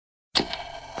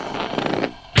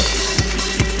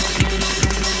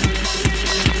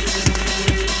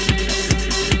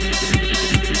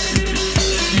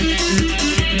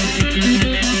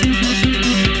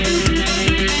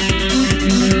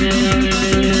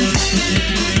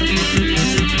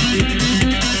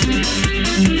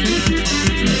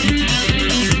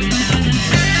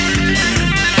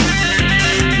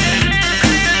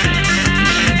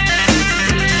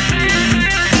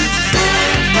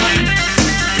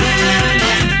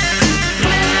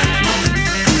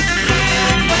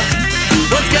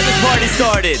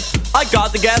started. I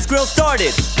got the gas grill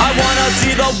started. I wanna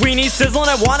see the weenies sizzle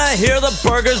and I wanna hear the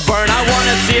burgers burn. I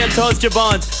wanna see it toast your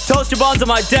buns. Toast your buns on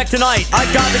my deck tonight. I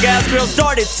got the gas grill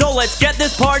started, so let's get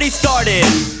this party started.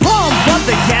 Pump up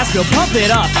the gas grill, pump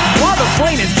it up. While the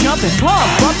flame is jumping,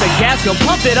 pump up the gas grill,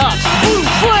 pump it up. Blue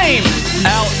flame!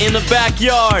 Out in the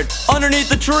backyard, underneath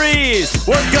the trees,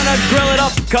 we're gonna grill it up,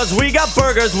 cause we got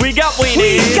burgers, we got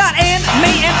weenies. We got Aunt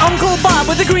May and Uncle Bob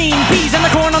with the green peas and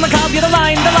the corn on the cob. Yeah, the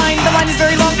line is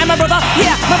very long. And my brother,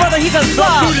 he's a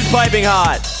slob. The food is piping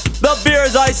hot, the beer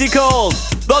is icy cold,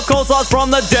 the coleslaw's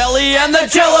from the deli, and the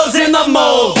jello's in the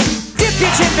mold. Dip your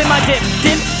chip in my dip,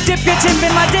 dip, dip your chip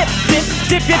in my dip, dip,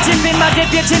 dip your chip in my dip,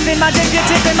 your chip in my dip, your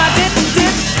chip in my dip, dip.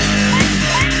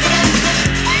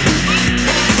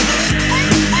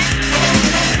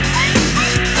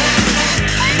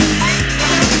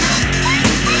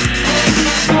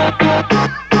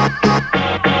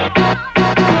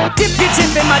 Dip your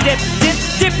chip in my dip, dip,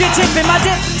 dip your chip in my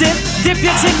dip, dip, dip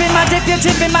your chip in my dip, your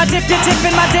chip in my dip, your chip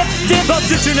in my dip, dip. The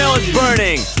citronelle is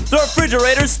burning, the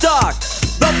refrigerator's stocked,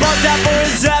 the bug zapper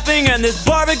is zapping, and this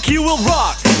barbecue will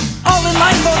rock. All in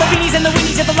line for the beanies and the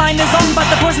weenies, yeah, the line is long, but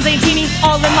the portions ain't teeny.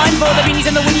 All in line for the beanies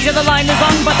and the weenies, yeah, the line is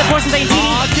long, but the portions ain't teeny.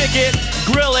 Aw, kick it,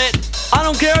 grill it, I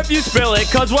don't care if you spill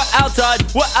it, cause we're outside,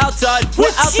 we're outside,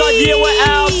 we're outside, yeah, we're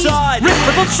outside. Rip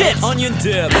ribble chips, onion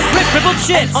dip, rip ribble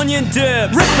chips, onion dip,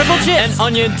 rip ribble chips, and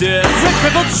onion dip, rip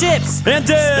ribble chips, and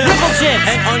dip, ribble chips,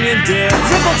 and onion dip,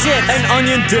 ribble chips, and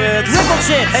onion dip, ribble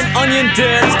chips, and onion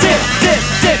dip. dip, dip,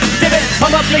 dip, dip it.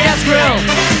 Pump up the gas grill,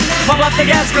 pump up the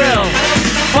gas grill,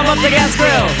 pump up the gas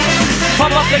grill,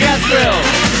 pump up the gas grill,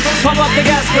 pump up the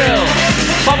gas grill,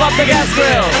 pump up the gas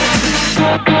grill.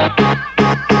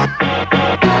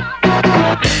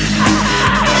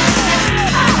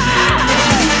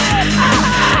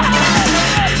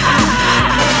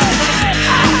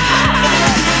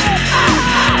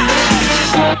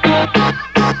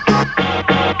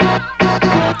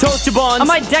 Toast your buns On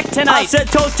my deck tonight. I said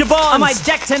toast your buns On my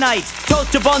deck tonight.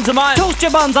 Toast your buns on my Toast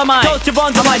your buns on my. Toast your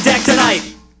buns on my deck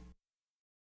tonight.